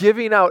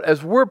giving out,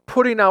 as we're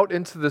putting out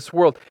into this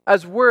world,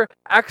 as we're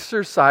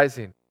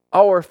exercising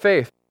our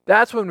faith,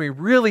 that's when we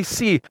really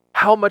see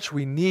how much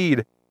we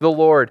need the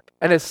Lord.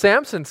 And as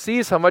Samson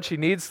sees how much he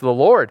needs the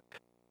Lord,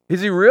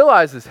 as he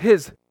realizes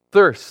his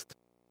thirst.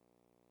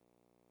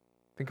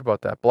 Think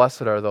about that.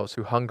 Blessed are those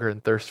who hunger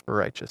and thirst for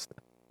righteousness.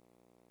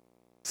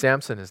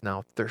 Samson is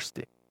now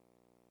thirsty.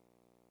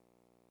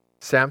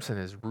 Samson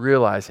is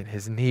realizing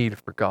his need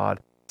for God.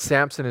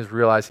 Samson is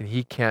realizing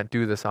he can't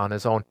do this on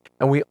his own.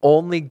 And we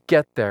only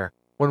get there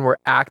when we're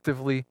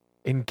actively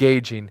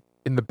engaging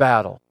in the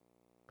battle.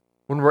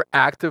 When we're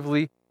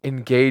actively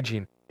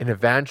engaging in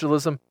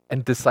evangelism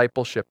and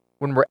discipleship,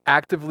 when we're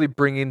actively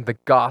bringing the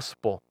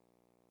gospel,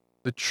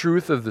 the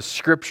truth of the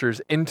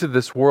scriptures into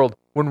this world,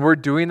 when we're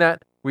doing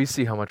that, we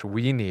see how much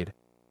we need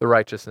the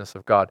righteousness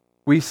of God.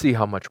 We see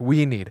how much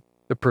we need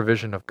the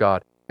provision of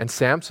God. And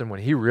Samson,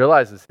 when he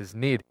realizes his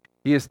need,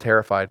 he is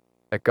terrified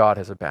that God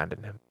has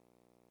abandoned him.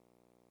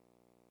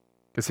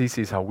 Because he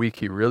sees how weak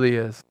he really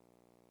is,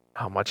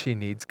 how much he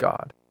needs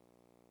God.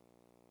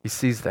 He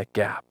sees that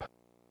gap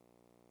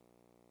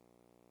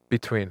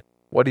between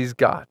what he's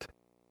got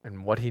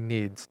and what he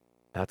needs.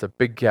 That's a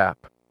big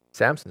gap.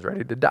 Samson's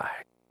ready to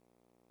die.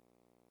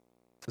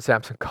 So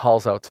Samson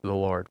calls out to the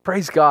Lord.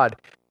 Praise God.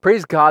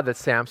 Praise God that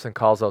Samson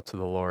calls out to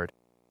the Lord.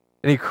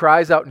 And he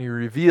cries out and he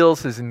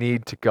reveals his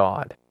need to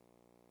God.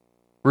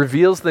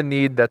 Reveals the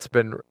need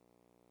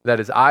that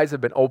his eyes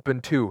have been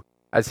opened to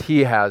as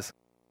he has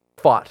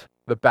fought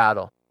the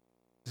battle.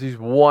 As he's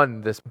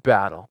won this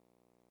battle.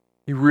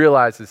 He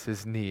realizes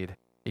his need.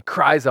 He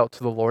cries out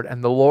to the Lord,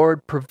 and the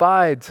Lord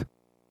provides.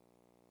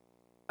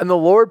 And the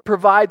Lord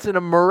provides in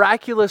a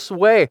miraculous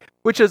way,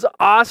 which is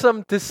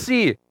awesome to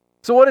see.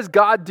 So what does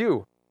God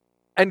do?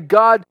 And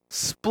God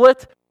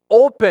split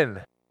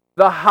open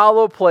the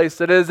hollow place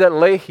that is at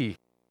Lehi.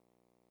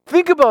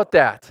 Think about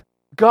that.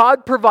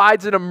 God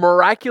provides in a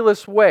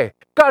miraculous way.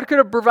 God could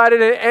have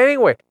provided it in any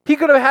way. He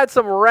could have had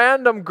some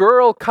random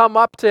girl come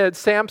up to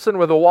Samson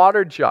with a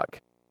water jug.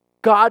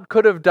 God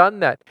could have done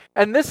that.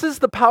 And this is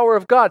the power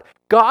of God.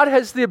 God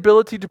has the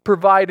ability to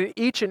provide in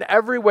each and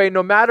every way,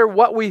 no matter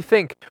what we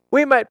think.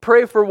 We might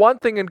pray for one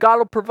thing and God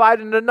will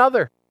provide in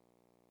another.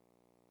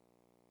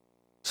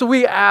 So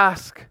we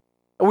ask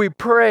and we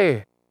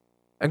pray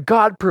and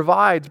God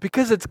provides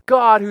because it's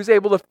God who's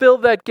able to fill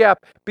that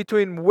gap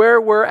between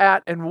where we're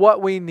at and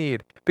what we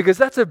need. Because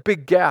that's a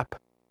big gap.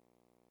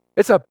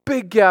 It's a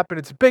big gap and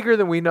it's bigger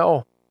than we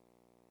know.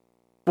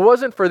 If it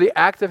wasn't for the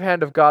active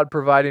hand of God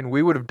providing,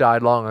 we would have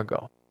died long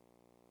ago.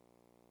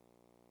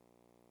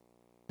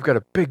 We've got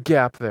a big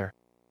gap there.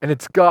 And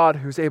it's God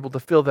who's able to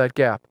fill that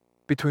gap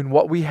between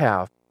what we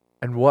have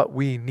and what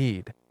we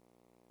need.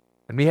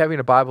 And me having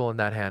a Bible in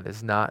that hand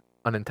is not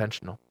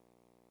unintentional.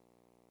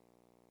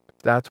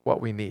 That's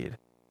what we need.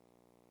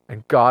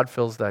 And God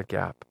fills that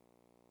gap.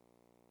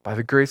 By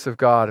the grace of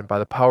God and by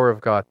the power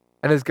of God.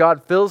 And as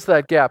God fills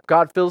that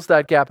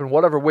gap in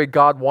whatever way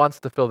God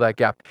wants to fill that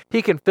gap.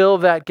 He can fill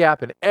that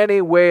gap in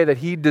any way that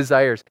He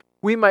desires.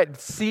 We might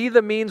see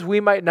the means, we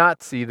might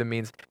not see the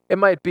means. It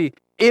might be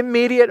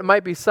immediate, it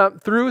might be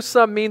through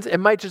some means, it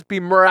might just be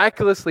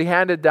miraculously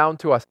handed down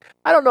to us.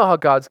 I don't know how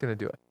God's going to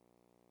do it.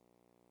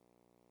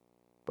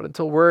 But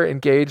until we're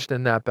engaged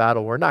in that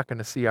battle, we're not going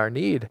to see our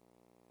need.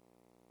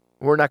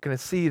 We're not going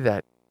to see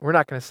that. We're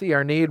not going to see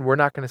our need. We're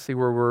not going to see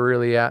where we're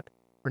really at.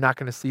 We're not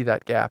going to see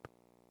that gap.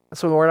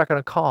 So we're not going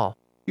to call.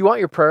 You want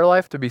your prayer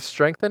life to be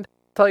strengthened?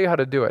 I'll tell you how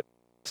to do it.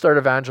 Start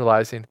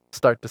evangelizing.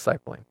 Start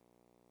discipling.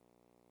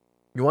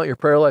 You want your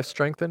prayer life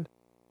strengthened?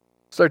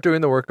 Start doing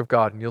the work of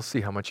God and you'll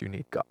see how much you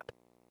need God.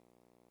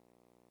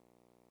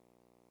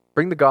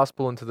 Bring the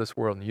gospel into this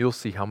world and you'll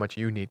see how much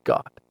you need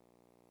God.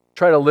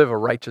 Try to live a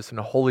righteous and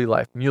a holy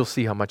life and you'll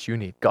see how much you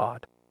need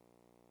God.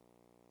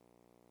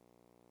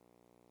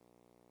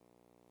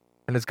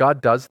 And as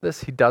God does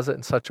this, He does it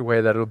in such a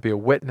way that it'll be a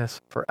witness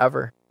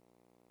forever.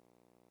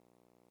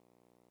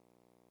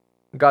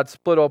 God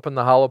split open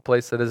the hollow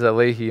place that is at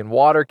Lehi, and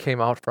water came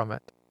out from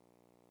it.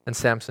 And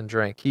Samson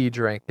drank. He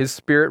drank. His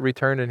spirit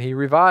returned, and he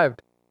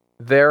revived.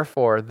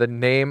 Therefore, the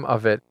name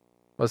of it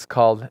was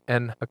called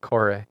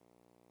En-Hakkore.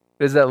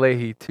 It is at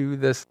Lehi to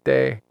this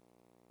day.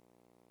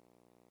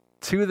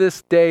 To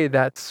this day,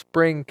 that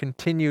spring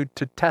continued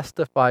to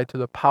testify to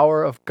the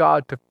power of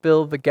God to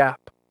fill the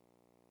gap,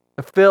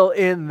 to fill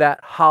in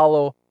that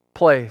hollow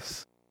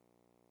place,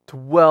 to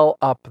well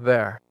up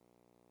there.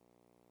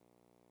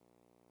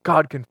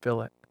 God can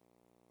fill it.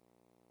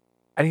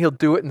 And He'll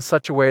do it in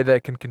such a way that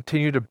it can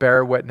continue to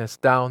bear witness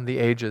down the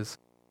ages.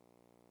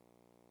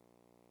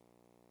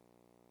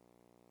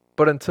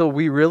 But until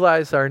we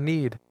realize our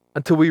need,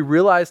 until we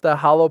realize that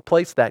hollow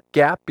place, that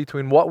gap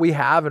between what we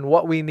have and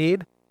what we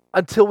need,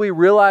 until we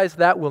realize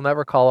that, we'll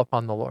never call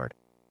upon the Lord.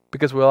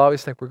 Because we'll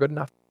always think we're good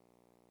enough.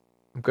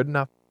 I'm good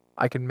enough.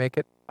 I can make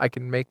it. I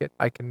can make it.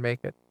 I can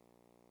make it.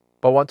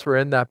 But once we're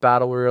in that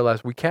battle, we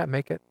realize we can't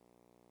make it.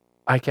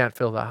 I can't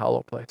fill that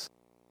hollow place.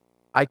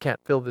 I can't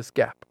fill this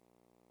gap.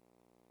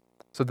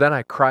 So then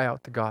I cry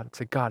out to God and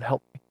say, God,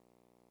 help me.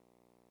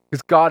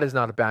 Because God has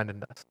not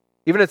abandoned us.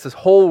 Even if this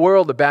whole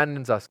world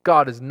abandons us,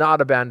 God has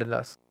not abandoned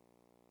us.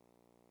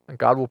 And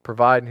God will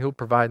provide, and He'll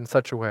provide in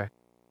such a way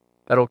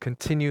that it'll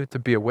continue to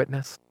be a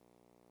witness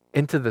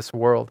into this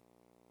world.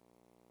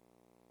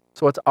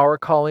 So what's our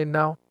calling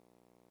now?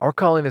 Our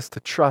calling is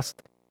to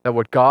trust that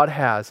what God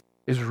has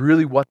is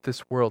really what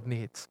this world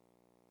needs.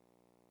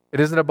 It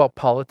isn't about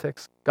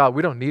politics. God,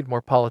 we don't need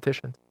more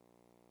politicians.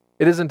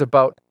 It isn't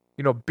about,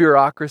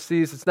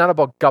 bureaucracies. It's not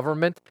about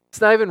government. It's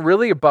not even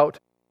really about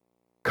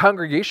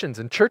congregations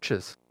and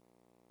churches.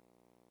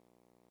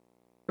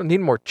 We don't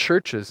need more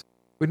churches.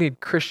 We need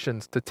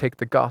Christians to take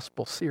the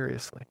gospel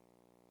seriously.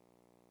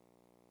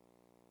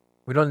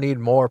 We don't need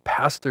more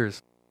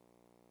pastors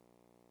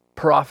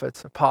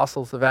prophets,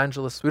 apostles,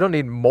 evangelists. We don't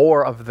need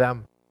more of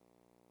them.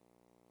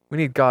 We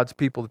need God's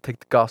people to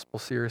take the gospel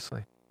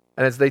seriously.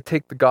 And as they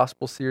take the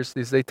gospel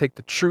seriously, as they take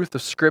the truth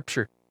of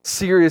Scripture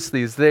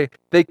seriously, as they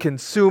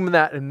consume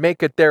that and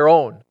make it their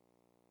own,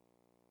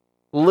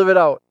 live it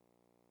out,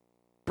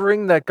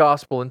 bring that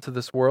gospel into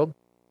this world,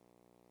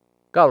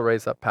 God will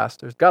raise up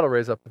pastors, God will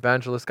raise up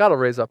evangelists, God will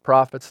raise up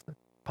prophets,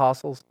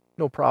 apostles,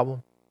 no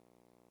problem.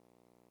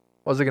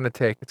 What's it going to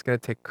take? It's going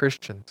to take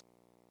Christians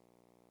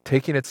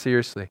taking it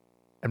seriously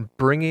and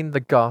bringing the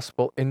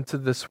gospel into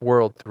this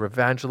world through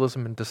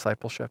evangelism and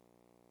discipleship.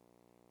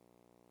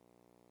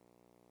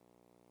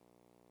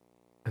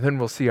 And then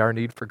we'll see our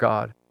need for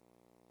God.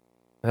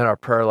 And then our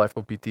prayer life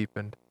will be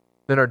deepened.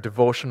 Then our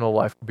devotional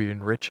life will be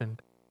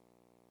enriched.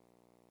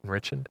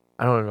 Enriched?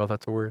 I don't even know if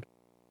that's a word.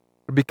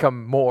 It'll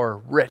become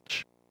more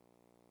rich.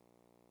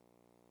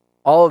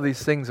 All of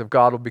these things of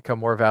God will become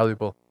more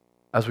valuable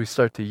as we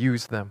start to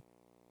use them.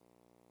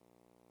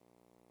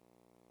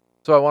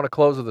 So I want to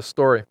close with a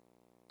story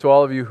to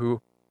all of you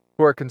who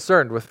are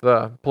concerned with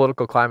the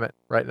political climate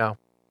right now.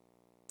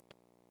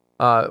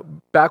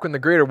 Back when the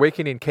Great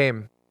Awakening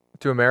came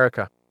to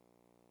America,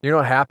 you know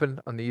what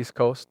happened on the East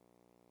Coast?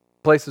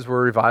 Places where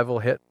revival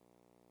hit.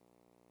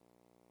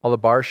 All the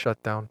bars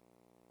shut down.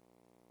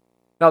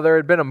 Now, there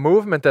had been a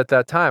movement at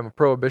that time, a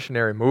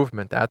prohibitionary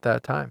movement at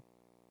that time,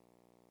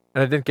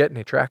 and it didn't get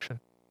any traction.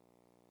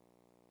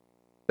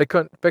 They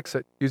couldn't fix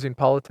it using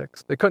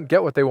politics. They couldn't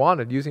get what they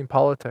wanted using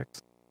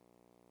politics.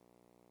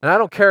 And I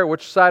don't care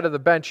which side of the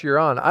bench you're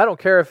on. I don't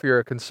care if you're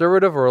a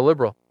conservative or a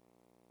liberal.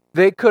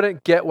 They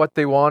couldn't get what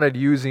they wanted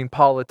using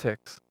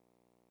politics.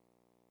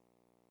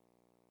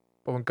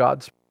 But when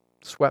God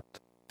swept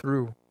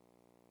through,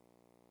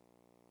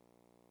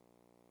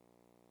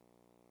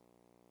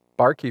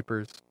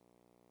 barkeepers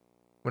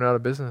went out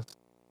of business.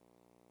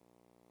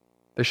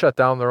 They shut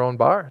down their own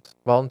bars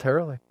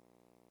voluntarily.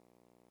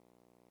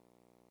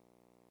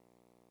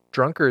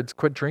 Drunkards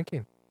quit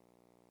drinking.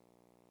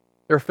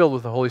 They were filled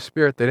with the Holy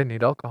Spirit. They didn't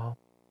need alcohol.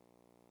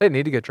 They didn't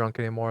need to get drunk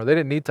anymore. They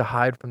didn't need to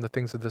hide from the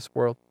things of this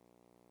world.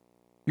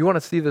 You want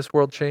to see this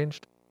world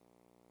changed?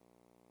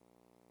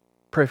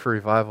 Pray for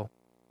revival.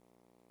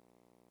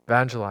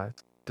 Evangelize.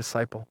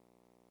 Disciple.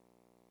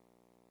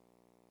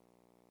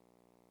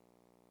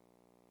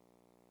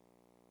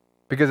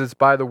 Because it's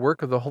by the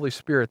work of the Holy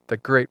Spirit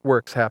that great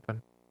works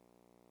happen.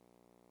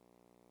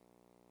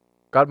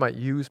 God might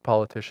use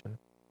politicians,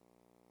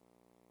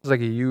 just like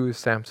He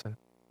used Samson.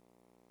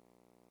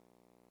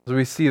 As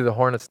we see the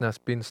hornet's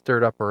nest being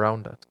stirred up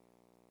around us,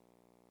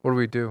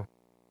 what do?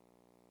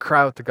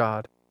 Cry out to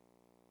God.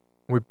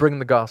 We bring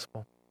the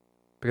gospel,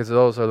 because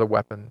those are the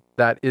weapons.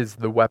 That is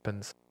the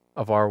weapons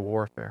of our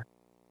warfare.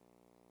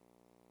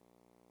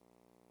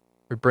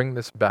 We bring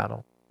this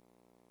battle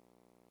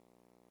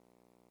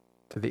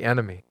to the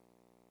enemy.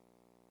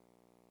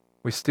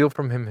 We steal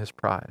from him his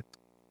prize,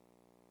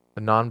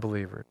 the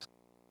non-believers.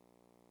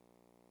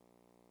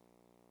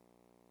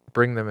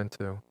 Bring them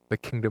into the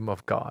kingdom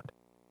of God.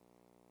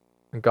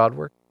 And God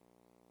work.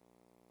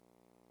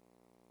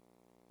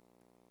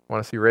 You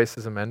want to see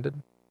racism ended?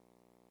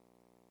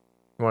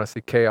 You want to see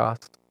chaos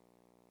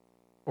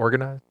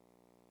organized?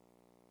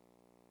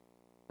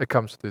 It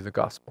comes through the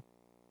gospel.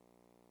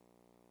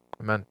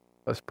 Amen.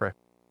 Let's pray.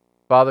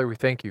 Father, we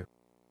thank you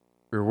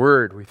for your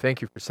word. We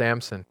thank you for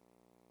Samson.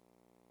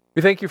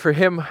 We thank you for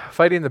him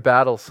fighting the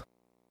battles,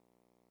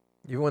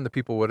 even when the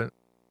people wouldn't.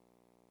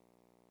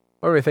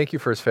 Lord, we thank you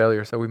for his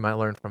failures, that we might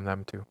learn from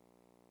them too.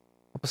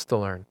 Help us to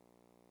learn.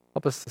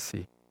 Help us to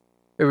see.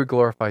 May we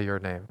glorify your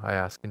name, I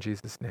ask in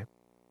Jesus' name.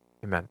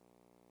 Amen.